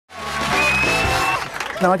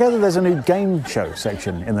Now, I gather there's a new game show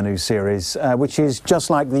section in the new series, which is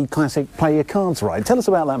just like the classic play your cards right. Tell us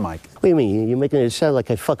about that, Mike. What do you mean? You're making it sound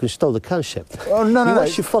like I fucking stole the concept. Oh, no, no, no.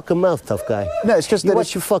 Watch your fucking mouth, tough guy. No, it's just that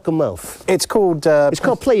watch your fucking mouth. It's called... It's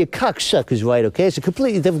called play your cocksuckers right, okay? It's a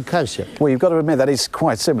completely different concept. Well, you've got to admit that is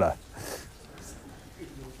quite similar.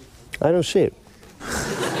 I don't see it.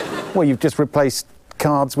 Well, you've just replaced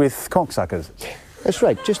cards with cocksuckers. That's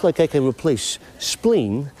right, just like I can replace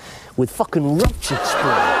spleen with fucking ruptured spleen.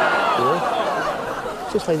 You know?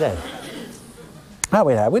 Just like that.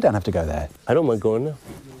 Oh, we don't have to go there. I don't mind going there.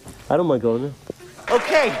 I don't mind going there.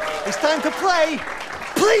 Okay, it's time to play.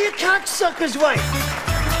 Play your cocksuckers right.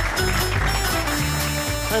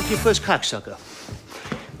 Time for your first cocksucker.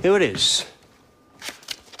 Here it is.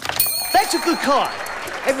 That's a good card.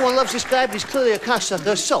 Everyone loves this guy, but he's clearly a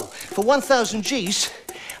cocksucker. So, for 1,000 G's,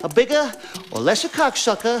 a bigger or lesser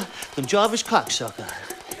cocksucker than Jarvis cocksucker.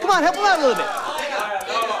 Come on, help him out a little bit.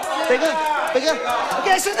 Bigger? Bigger? Okay,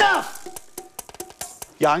 that's enough!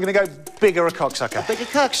 Yeah, I'm going to go bigger a cocksucker. A bigger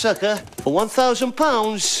cocksucker for 1,000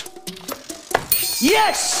 pounds.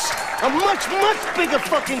 Yes! A much, much bigger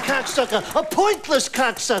fucking cocksucker. A pointless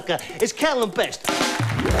cocksucker. It's Callum Best.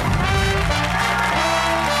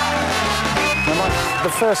 The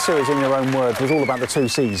first series, in your own words, was all about the two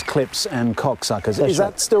C's, clips and cocksuckers. That's is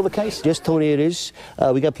that still the case? Yes, Tony, it is.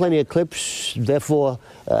 We got plenty of clips, therefore,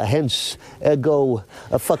 hence, ergo,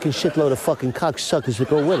 a fucking shitload of fucking cocksuckers to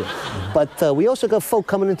go with it. But we also got folk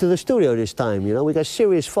coming into the studio this time, you know? We got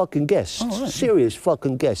serious fucking guests. Oh, right. Serious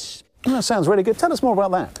fucking guests. Well, that sounds really good. Tell us more about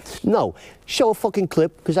that. No, show a fucking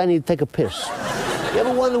clip, because I need to take a piss. You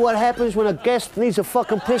ever wonder what happens when a guest needs a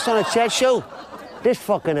fucking piss on a chat show? This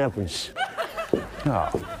fucking happens. Oh.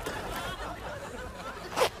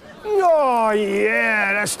 Oh,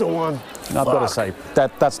 yeah, that's the one. I've got to say,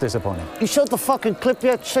 that's disappointing. You showed the fucking clip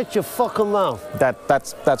yet? Shut your fucking mouth.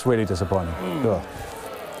 That's really disappointing. Ugh.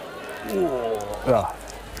 Ugh.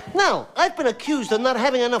 Now, I've been accused of not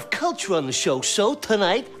having enough culture on the show, so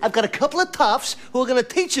tonight I've got a couple of toffs who are going to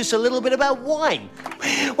teach us a little bit about wine.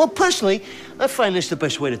 Well, personally, I find this the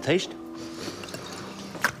best way to taste.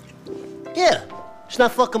 Yeah, it's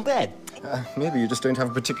not fucking bad. Maybe you just don't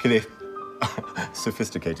have a particularly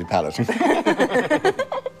sophisticated palate.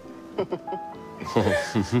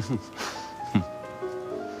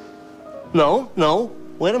 No,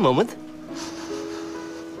 wait a moment.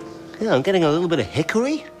 Yeah, I'm getting a little bit of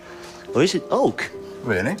hickory. Or is it oak?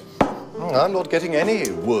 Really? I'm not getting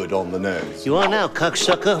any wood on the nose. You are now,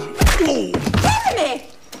 cocksucker. Jeremy!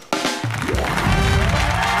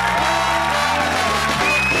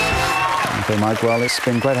 Okay, Mike, well, it's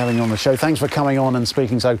been great having you on the show. Thanks for coming on and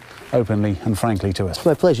speaking so openly and frankly to us. It's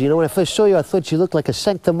my pleasure. You know, when I first saw you, I thought you looked like a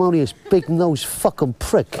sanctimonious, big-nosed fucking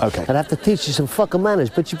prick. Okay. I'd have to teach you some fucking manners,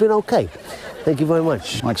 but you've been okay. Thank you very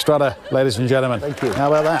much. Mike Strutter, ladies and gentlemen. Thank you. How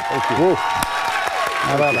about that? Thank you. Whoa.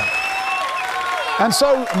 How about that? And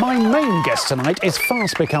so, my main guest tonight is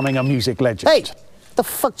fast becoming a music legend. Hey! The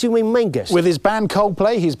fuck do you mean main guest? With his band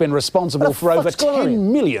Coldplay, he's been responsible for over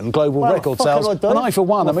 10 million global record sales, and I, for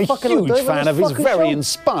one, am a huge fan of his very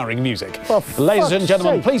inspiring music. Ladies and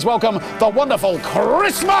gentlemen, please welcome the wonderful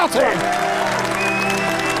Chris Martin!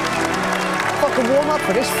 Fucking warm up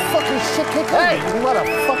for this fucking shit kick. Hey!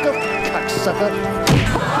 Motherfucker! Cocksucker!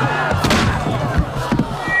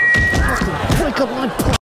 Fucking break up my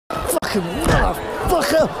fucking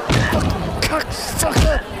motherfucker! Fucking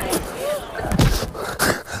cocksucker!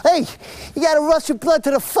 Hey, you gotta rush your blood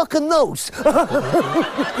to the fucking nose.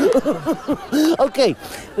 Okay,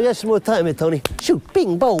 we got some more time here, Tony. Shoot,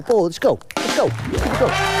 bing, bow, let's go. Let's go.